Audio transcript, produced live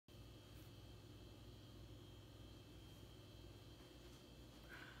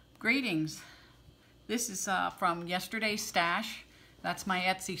Greetings. This is from yesterday's stash. That's my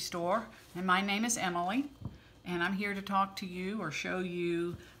Etsy store, and my name is Emily, and I'm here to talk to you or show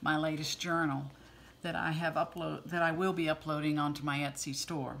you my latest journal that I will be uploading onto my Etsy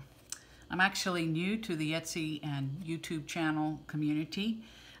store. I'm actually new to the Etsy and YouTube channel community.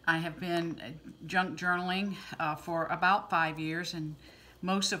 I have been junk journaling for about 5 years, and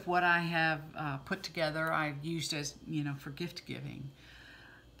most of what I have put together I've used as, for gift giving.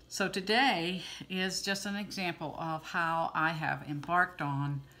 So today is just an example of how I have embarked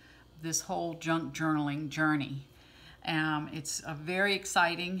on this whole junk journaling journey. It's very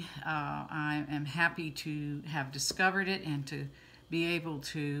exciting. I am happy to have discovered it and to be able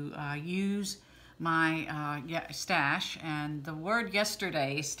to use my stash. And the word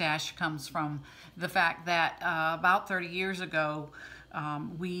yesterday, stash, comes from the fact that about 30 years ago,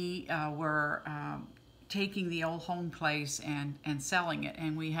 we were taking the old home place and selling it,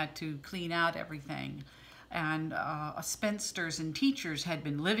 and we had to clean out everything. And spinsters and teachers had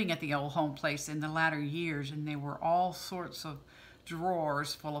been living at the old home place in the latter years, and there were all sorts of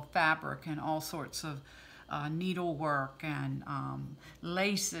drawers full of fabric and all sorts of needlework and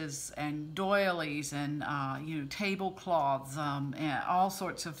laces and doilies and tablecloths, and all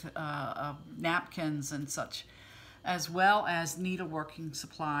sorts of napkins and such, as well as needleworking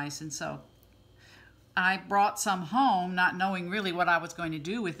supplies. And so I brought some home, not knowing really what I was going to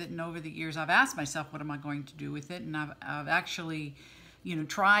do with it. And over the years, I've asked myself, what am I going to do with it? And I've actually,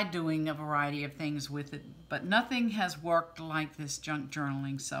 tried doing a variety of things with it, but nothing has worked like this junk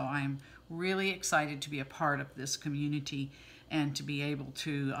journaling. So I'm really excited to be a part of this community and to be able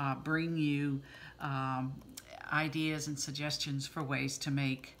to bring you ideas and suggestions for ways to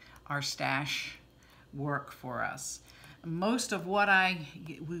make our stash work for us. Most of what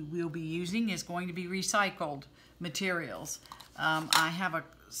we will be using is going to be recycled materials. I have a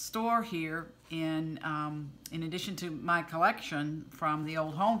store here in addition to my collection from the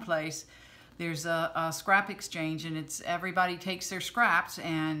old home place. There's a scrap exchange, and it's everybody takes their scraps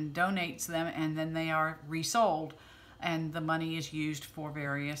and donates them, and then they are resold, and the money is used for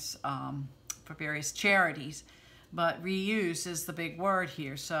various charities. But reuse is the big word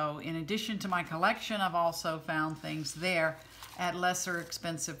here. So in addition to my collection, I've also found things there at lesser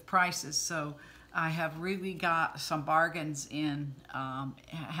expensive prices. So I have really got some bargains in,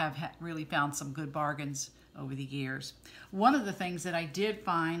 really found some good bargains over the years. One of the things that I did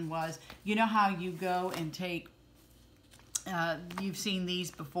find was, how you go and take, you've seen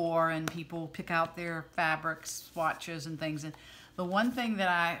these before, and people pick out their fabrics, swatches and things. And the one thing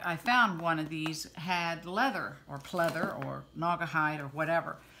that I found, one of these had leather or pleather or naugahyde or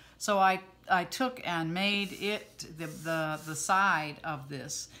whatever. So I took and made it the side of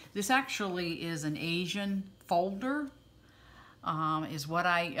this. This actually is an Asian folder, is what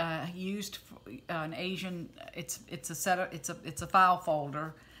I used for an Asian. It's a file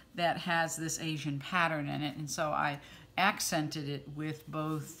folder that has this Asian pattern in it, and so I accented it with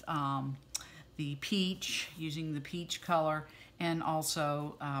both the peach, using the peach color, and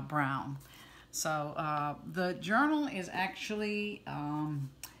also brown. So the journal is actually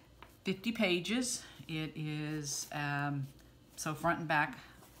 50 pages. It is, so front and back,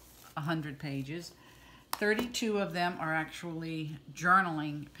 100 pages. 32 of them are actually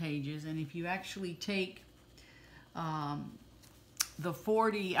journaling pages, and if you actually take the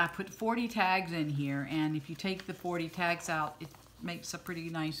 40, I put 40 tags in here, and if you take the 40 tags out, it makes a pretty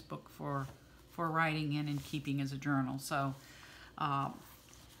nice book for writing in and keeping as a journal. So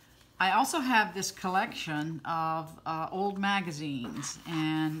I also have this collection of old magazines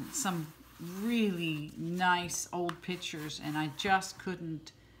and some really nice old pictures, and I just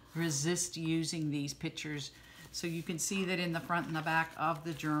couldn't resist using these pictures. So you can see that in the front and the back of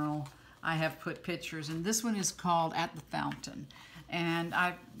the journal I have put pictures, and this one is called At the Fountain. And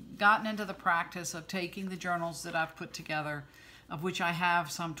I've gotten into the practice of taking the journals that I've put together, of which I have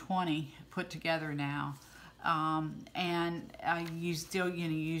some 20 put together now, and I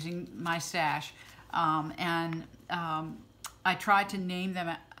using my stash, and I tried to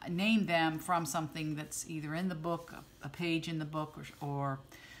name them from something that's either in the book, a page in the book, or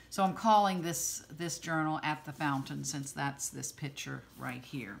so I'm calling this journal At the Fountain, since that's this picture right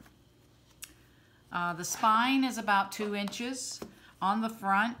here. The spine is about 2 inches. On the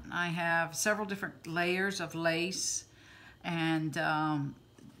front, I have several different layers of lace and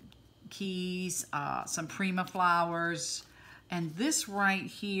keys, some Prima flowers, and this right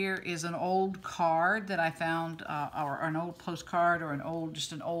here is an old card that I found, or an old postcard, or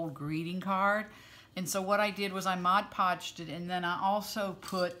just an old greeting card. And so what I did was I Mod Podged it, and then I also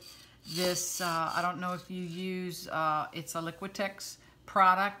put this, I don't know if you use, it's a Liquitex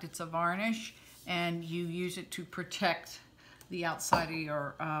product. It's a varnish, and you use it to protect the outside of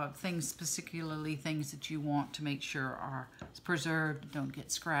your things, particularly things that you want to make sure are preserved, don't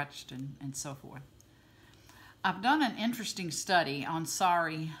get scratched, and so forth. I've done an interesting study on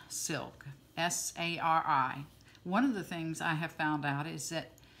sari silk, S-A-R-I. One of the things I have found out is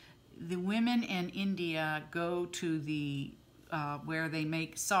that the women in India go to the where they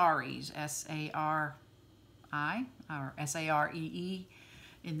make saris, S-A-R-I or S-A-R-E-E.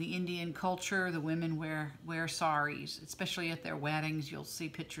 In the Indian culture, the women wear saris, especially at their weddings. You'll see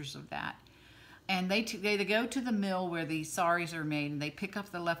pictures of that. And they go to the mill where these saris are made, and they pick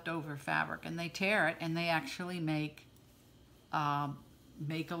up the leftover fabric, and they tear it, and they actually make a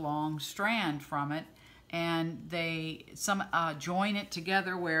long strand from it. And they join it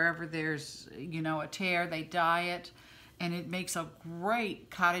together wherever there's a tear. They dye it, and it makes a great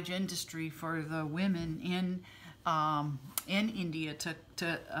cottage industry for the women in India to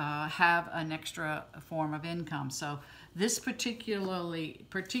have an extra form of income. So this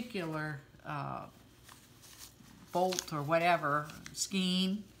particular bolt or whatever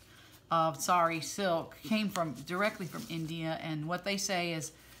scheme of sari silk came directly from India, and what they say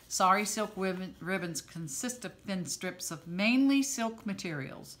is sari silk ribbons consist of thin strips of mainly silk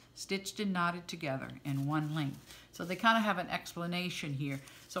materials stitched and knotted together in one length. So they kind of have an explanation here.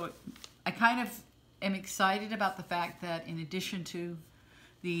 So I kind of am excited about the fact that in addition to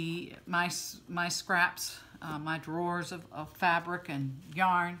my scraps, my drawers of fabric and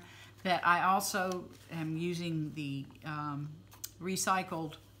yarn, that I also am using the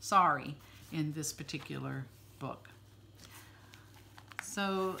recycled sari in this particular book.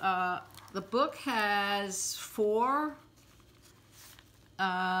 So the book has 4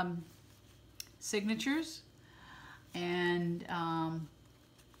 signatures, and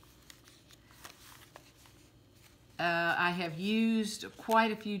I have used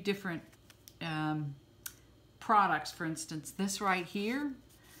quite a few different products. For instance, this right here,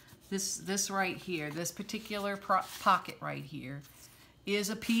 this right here, this particular pocket right here is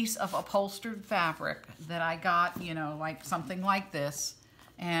a piece of upholstered fabric that I got, like something like this,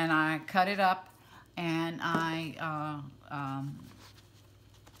 and I cut it up, and I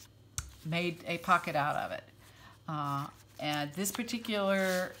made a pocket out of it. And this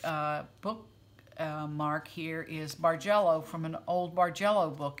particular book mark here is Bargello from an old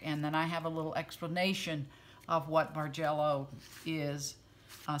Bargello book, and then I have a little explanation of what Bargello is.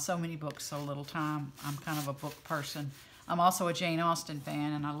 So many books, so little time. I'm kind of a book person. I'm also a Jane Austen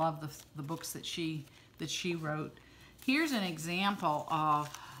fan, and I love the books that she wrote. Here's an example of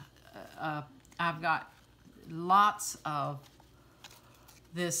I've got lots of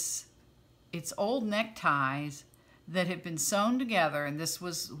this. It's old neckties that have been sewn together, and this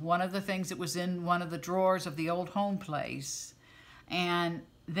was one of the things that was in one of the drawers of the old homeplace, and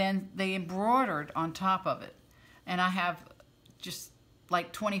then they embroidered on top of it, and I have just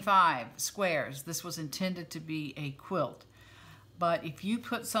like 25 squares. This was intended to be a quilt, but if you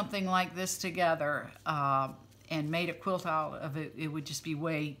put something like this together and made a quilt out of it, it would just be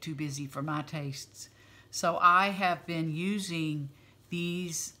way too busy for my tastes. So I have been using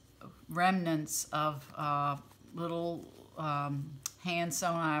these remnants of little hand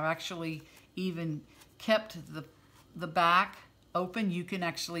sewn. I've actually even kept the back open. You can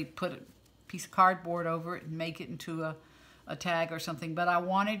actually put a piece of cardboard over it and make it into a tag or something. But I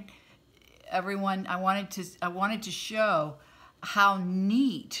wanted to show how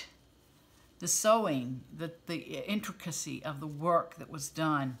neat the sewing, the intricacy of the work that was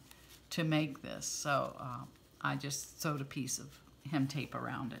done to make this. So I just sewed a piece of hem tape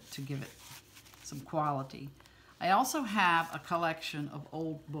around it to give it some quality. I also have a collection of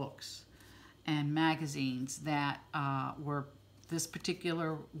old books and magazines that were, this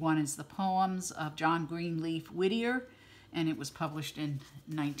particular one is the poems of John Greenleaf Whittier, and it was published in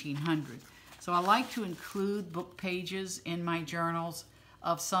 1900. So I like to include book pages in my journals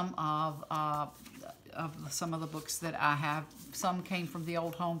of some of the books that I have. Some came from the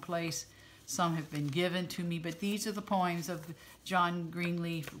old home place, some have been given to me, but these are the poems of John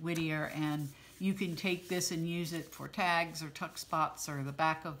Greenleaf Whittier, and you can take this and use it for tags or tuck spots or the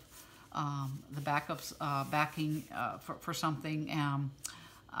back of backing for something.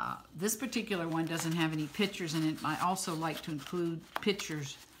 This particular one doesn't have any pictures in it. I also like to include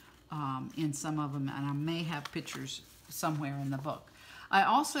pictures in some of them, and I may have pictures somewhere in the book. I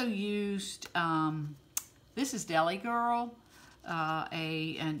also used, this is Deli Girl,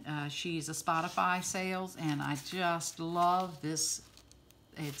 she's a Spotify sales, and I just love this.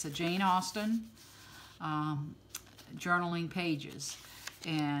 It's a Jane Austen journaling pages,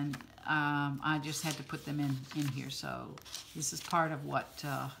 and I just had to put them in here. So this is part of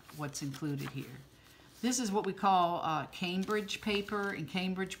what's included here. This is what we call Cambridge paper, and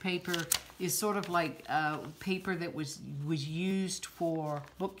Cambridge paper is sort of like paper that was used for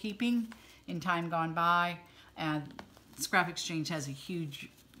bookkeeping in time gone by. And Scrap Exchange has a huge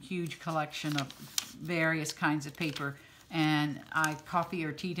collection of various kinds of paper, and I coffee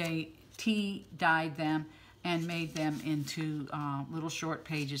or tea dyed them and made them into little short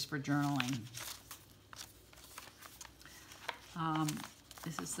pages for journaling.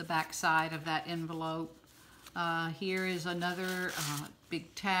 This is the back side of that envelope. Here is another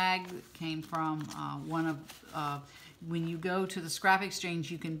big tag that came from one of, when you go to the Scrap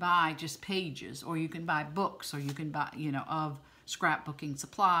Exchange, you can buy just pages, or you can buy books, or you can buy, of scrapbooking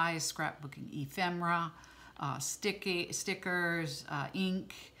supplies, scrapbooking ephemera, stickers,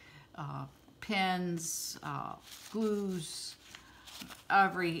 ink, pens, glues,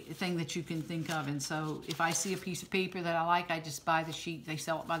 everything that you can think of. And so if I see a piece of paper that I like, I just buy the sheet. They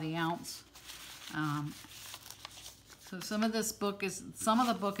sell it by the ounce. So some of the book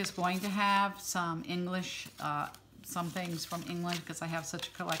is going to have some English, some things from England, because I have such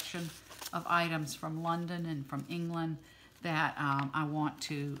a collection of items from London and from England that I want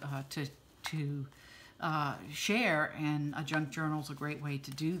to share, and a junk journal is a great way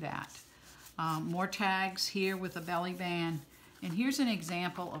to do that. More tags here with a belly band, and here's an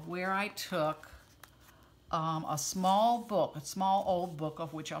example of where I took a small old book,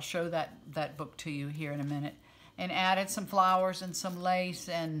 of which I'll show that book to you here in a minute, and added some flowers and some lace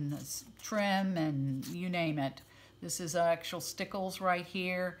and trim and you name it. This is actual stickles right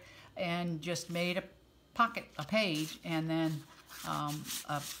here, and just made a pocket, a page, and then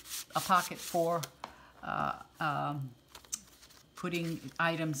a pocket for putting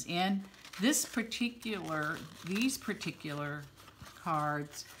items in. These particular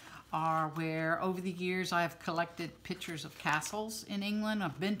cards are where over the years I've collected pictures of castles in England.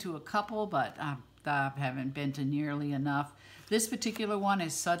 I've been to a couple, but I haven't been to nearly enough. This particular one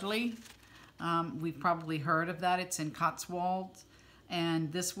is Sudley. We've probably heard of that. It's in Cotswolds.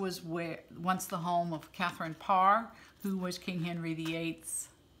 And this was once the home of Catherine Parr, who was King Henry VIII's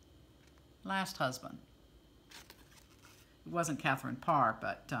last husband. It wasn't Catherine Parr,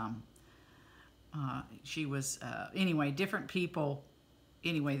 but she was, anyway, different people.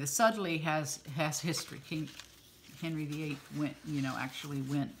 Anyway, the Sudley has history. King Henry VIII actually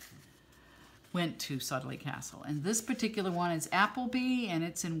went to Sudley Castle. And this particular one is Appleby, and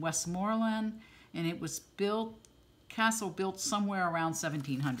it's in Westmoreland, and it was castle built somewhere around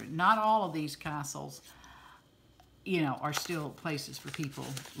 1700. Not all of these castles, are still places for people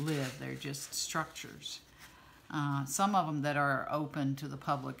to live. They're just structures. Some of them that are open to the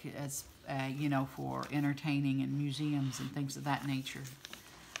public as, for entertaining and museums and things of that nature.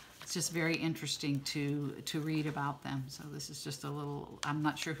 It's just very interesting to read about them. So this is just a little, I'm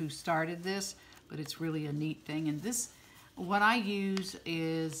not sure who started this, but it's really a neat thing. And this, what I use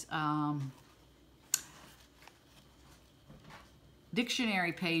is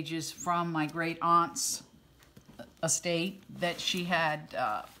dictionary pages from my great aunt's estate that she had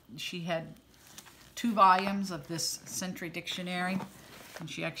 2 volumes of this century dictionary, and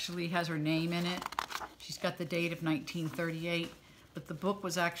she actually has her name in it. She's got the date of 1938, but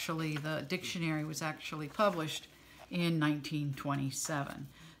the dictionary was actually published in 1927.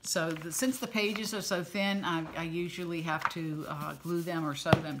 So since the pages are so thin, I usually have to glue them or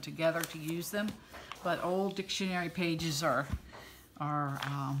sew them together to use them. But old dictionary pages are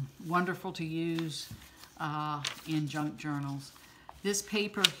wonderful to use in junk journals. This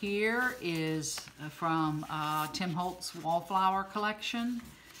paper here is from Tim Holtz Wallflower collection,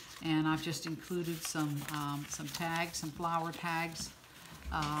 and I've just included some tags, some flower tags,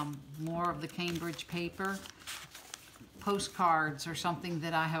 more of the Cambridge paper. Postcards are something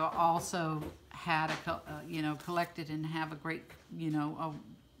that I have also had collected and have a great, a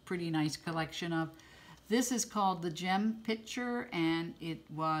pretty nice collection of. This is called the Gem Picture, and it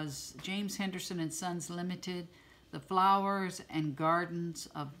was James Henderson and Sons Limited, The Flowers and Gardens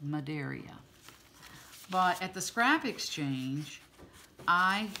of Madeira. But at the Scrap Exchange,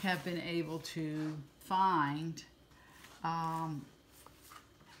 I have been able to find, let's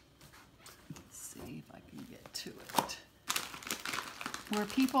see if I can get to it, where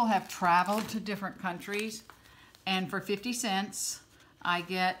people have traveled to different countries, and for 50 cents, I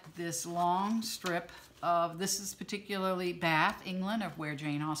get this long strip of, this is particularly Bath, England, of where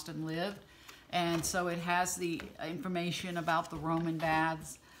Jane Austen lived. And so it has the information about the Roman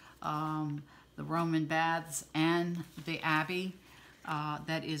baths and the Abbey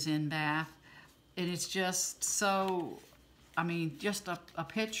that is in Bath. And it's just so I mean, just a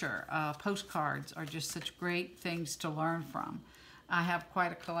picture, postcards are just such great things to learn from. I have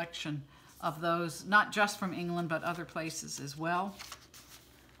quite a collection of those, not just from England, but other places as well.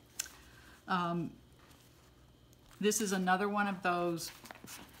 This is another one of those,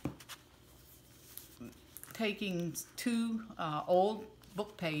 taking two old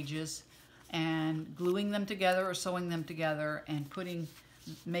book pages and gluing them together or sewing them together and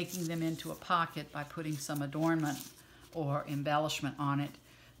making them into a pocket by putting some adornment or embellishment on it.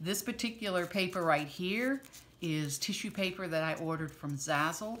 This particular paper right here is tissue paper that I ordered from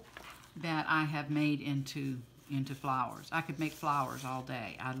Zazzle that I have made into flowers. I could make flowers all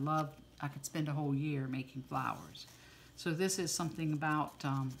day. I could spend a whole year making flowers. So this is something about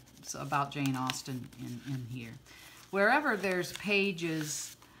Jane Austen in here. Wherever there's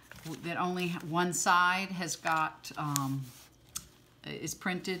pages that only one side has got is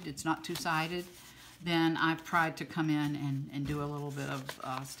printed, it's not two-sided, then I've tried to come in and do a little bit of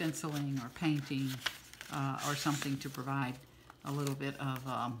stenciling or painting or something to provide a little bit of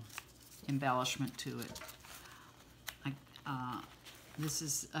embellishment to it. This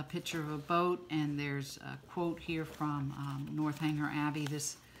is a picture of a boat, and there's a quote here from Northanger Abbey.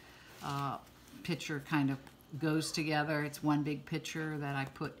 This picture kind of goes together. It's one big picture that I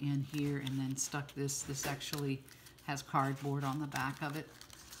put in here and then stuck this. This actually has cardboard on the back of it.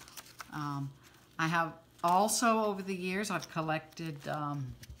 I have also, over the years, I've collected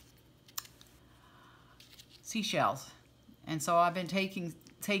seashells. And so I've been taking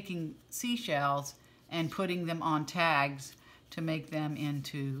seashells and putting them on tags to make them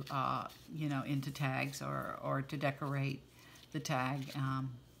into, into tags or to decorate the tag.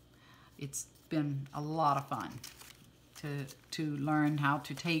 It's been a lot of fun to learn how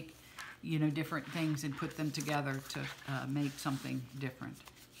to take, different things and put them together to make something different.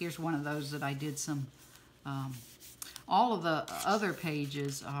 Here's one of those that I did some, all of the other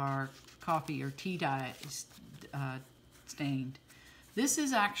pages are coffee or tea dye stained. This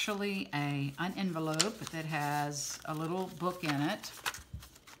is actually an envelope that has a little book in it.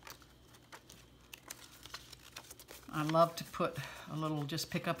 I love to put a little just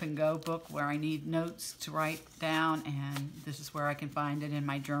pick up and go book where I need notes to write down, and this is where I can find it in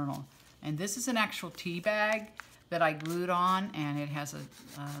my journal. And this is an actual tea bag that I glued on, and it has a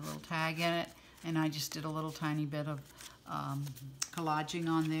little tag in it, and I just did a little tiny bit of collaging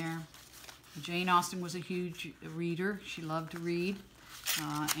on there. Jane Austen was a huge reader. She loved to read.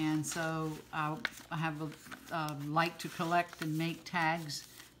 And so I have like to collect and make tags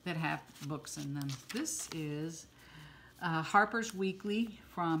that have books in them. This is Harper's Weekly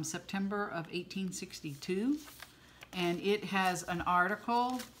from September of 1862, and it has an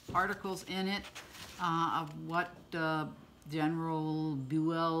articles in it of what General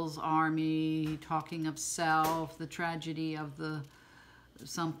Buell's army, talking of self, the tragedy of the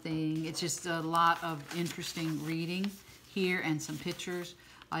something. It's just a lot of interesting reading here and some pictures.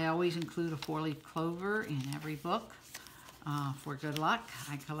 I always include a 4-leaf clover in every book for good luck.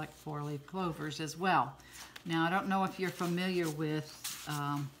 I collect 4-leaf clovers as well. Now, I don't know if you're familiar with,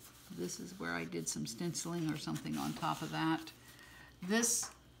 this is where I did some stenciling or something on top of that. This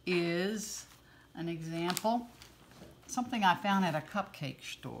is an example, something I found at a cupcake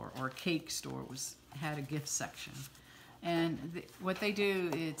store or a cake store, had a gift section. And what they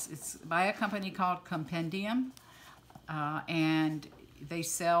do, it's by a company called Compendium, and they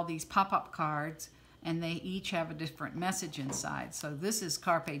sell these pop-up cards, and they each have a different message inside. So this is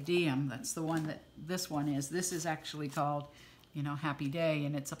Carpe Diem. That's the one that this one is. This is actually called, Happy Day,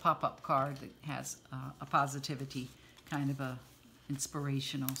 and it's a pop-up card that has a positivity, kind of a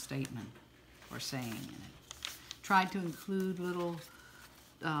inspirational statement or saying in it. Tried to include little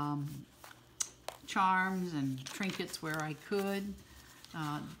charms and trinkets where I could.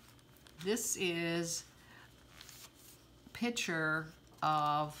 This is a picture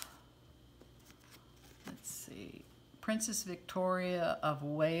of, let's see, Princess Victoria of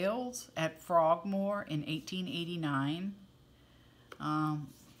Wales at Frogmore in 1889.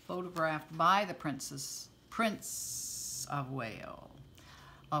 Photographed by the Prince of Wales.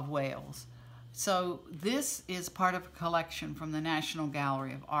 So this is part of a collection from the National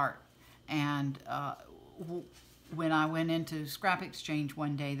Gallery of Art. And when I went into Scrap Exchange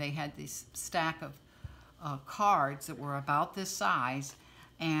one day, they had this stack of cards that were about this size,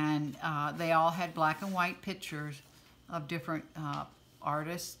 and they all had black and white pictures of different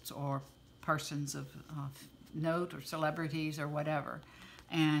artists or persons of note or celebrities or whatever.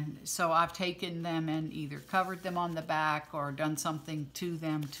 And so I've taken them and either covered them on the back or done something to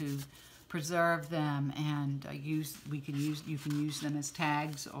them to preserve them, and you can use them as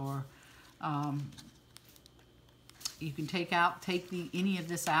tags or you can take any of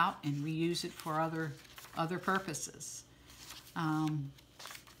this out and reuse it for other purposes.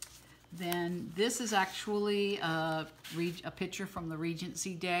 Then this is actually a picture from the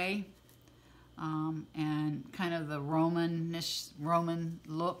Regency Day, and kind of the Roman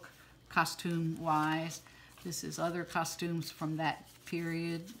look, costume-wise. This is other costumes from that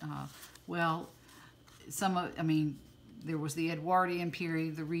period. Well, there was the Edwardian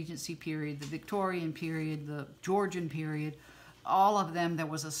period, the Regency period, the Victorian period, the Georgian period. All of them, there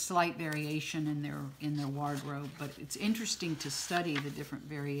was a slight variation in their wardrobe, but it's interesting to study the different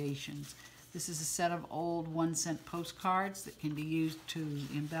variations. This is a set of old 1-cent postcards that can be used to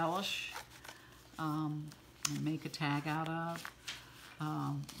embellish and make a tag out of.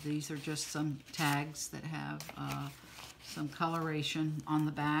 These are just some tags that have some coloration on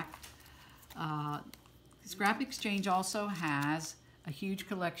the back. Scrap Exchange also has a huge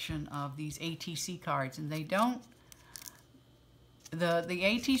collection of these ATC cards, and they don't. The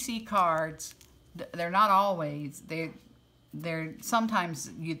ATC cards, they're not always, they're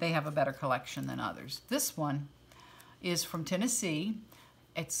sometimes they have a better collection than others. This one is from Tennessee.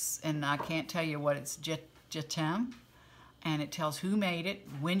 And I can't tell you what it's, Tim, and it tells who made it,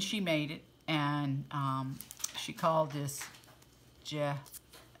 when she made it, and she called this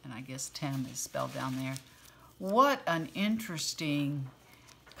and I guess Tim is spelled down there. What an interesting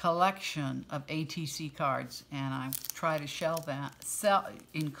collection of ATC cards, and I try to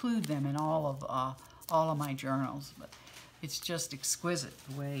include them in all of my journals. But it's just exquisite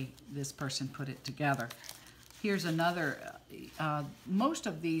the way this person put it together. Here's another. Most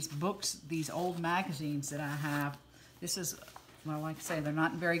of these books, these old magazines that I have, this is, well, like I say, they're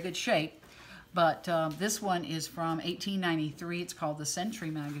not in very good shape, but this one is from 1893. It's called the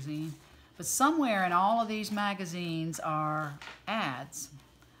Century magazine. But somewhere in all of these magazines are ads.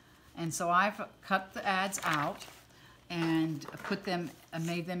 And so I've cut the ads out and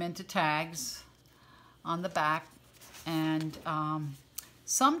made them into tags on the back. And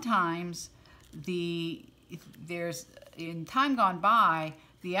sometimes in time gone by,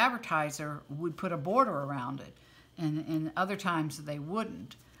 the advertiser would put a border around it, and other times they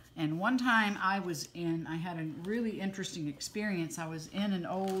wouldn't. And one time I had a really interesting experience. I was in an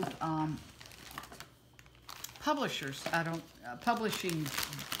old publishing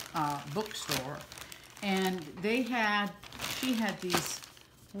bookstore, and she had these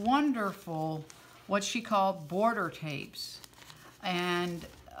wonderful, what she called border tapes. And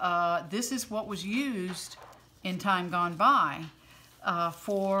this is what was used in time gone by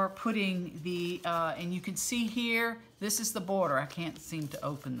for putting and you can see here, this is the border. I can't seem to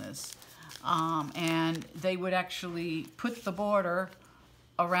open this. And they would actually put the border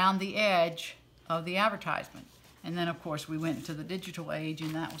around the edge of the advertisement. And then, of course, we went to the digital age,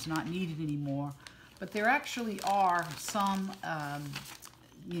 and that was not needed anymore. But there actually are some,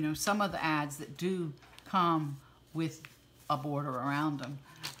 some of the ads that do come with a border around them,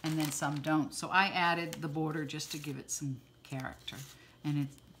 and then some don't. So I added the border just to give it some character, and it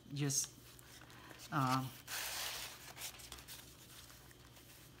just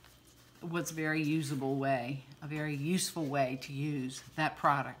was a very usable way, a very useful way to use that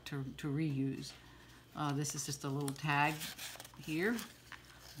product to reuse. This is just a little tag here.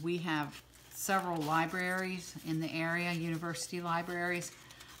 We have several libraries in the area, university libraries,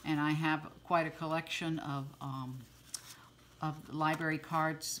 and I have quite a collection of library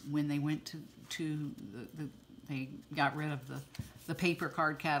cards when they went they got rid of the paper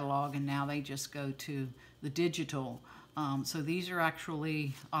card catalog, and now they just go to the digital. So these are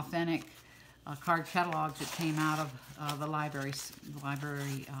actually authentic card catalogs that came out of the library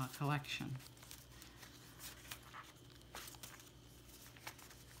collection.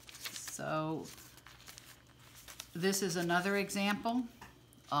 So this is another example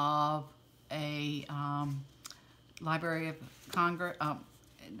of a Library of Congress,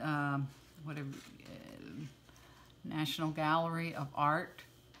 National Gallery of Art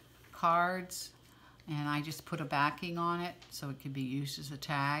cards, and I just put a backing on it so it can be used as a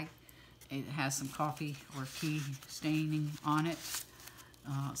tag. It has some coffee or tea staining on it.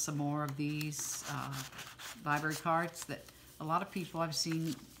 Some more of these library cards that a lot of people I've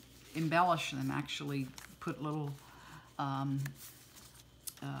seen embellish them, actually put little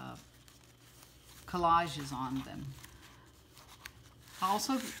collages on them. I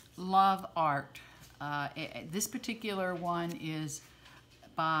also love art. This particular one is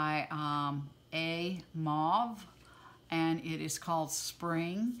by A. Mauve, and it is called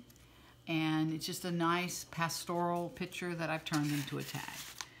Spring, and it's just a nice pastoral picture that I've turned into a tag.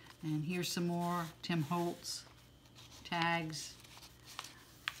 And here's some more Tim Holtz tags.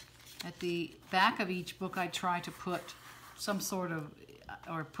 At the back of each book, I try to put some sort of,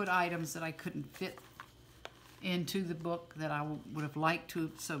 or put items that I couldn't fit into the book that I would have liked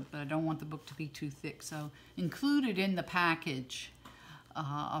to, but I don't want the book to be too thick. So included in the package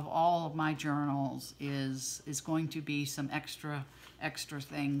of all of my journals is going to be some extra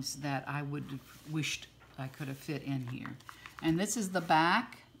things that I would have wished I could have fit in here. And this is the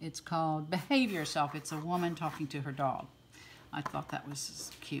back. It's called Behave Yourself. It's a woman talking to her dog. I thought that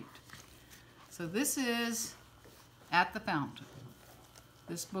was cute. So this is At the Fountain.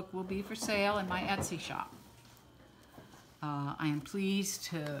 This book will be for sale in my Etsy shop. I am pleased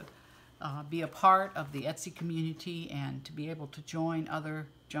to be a part of the Etsy community and to be able to join other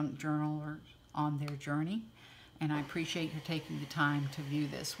junk journalers on their journey. And I appreciate your taking the time to view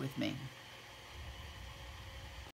this with me.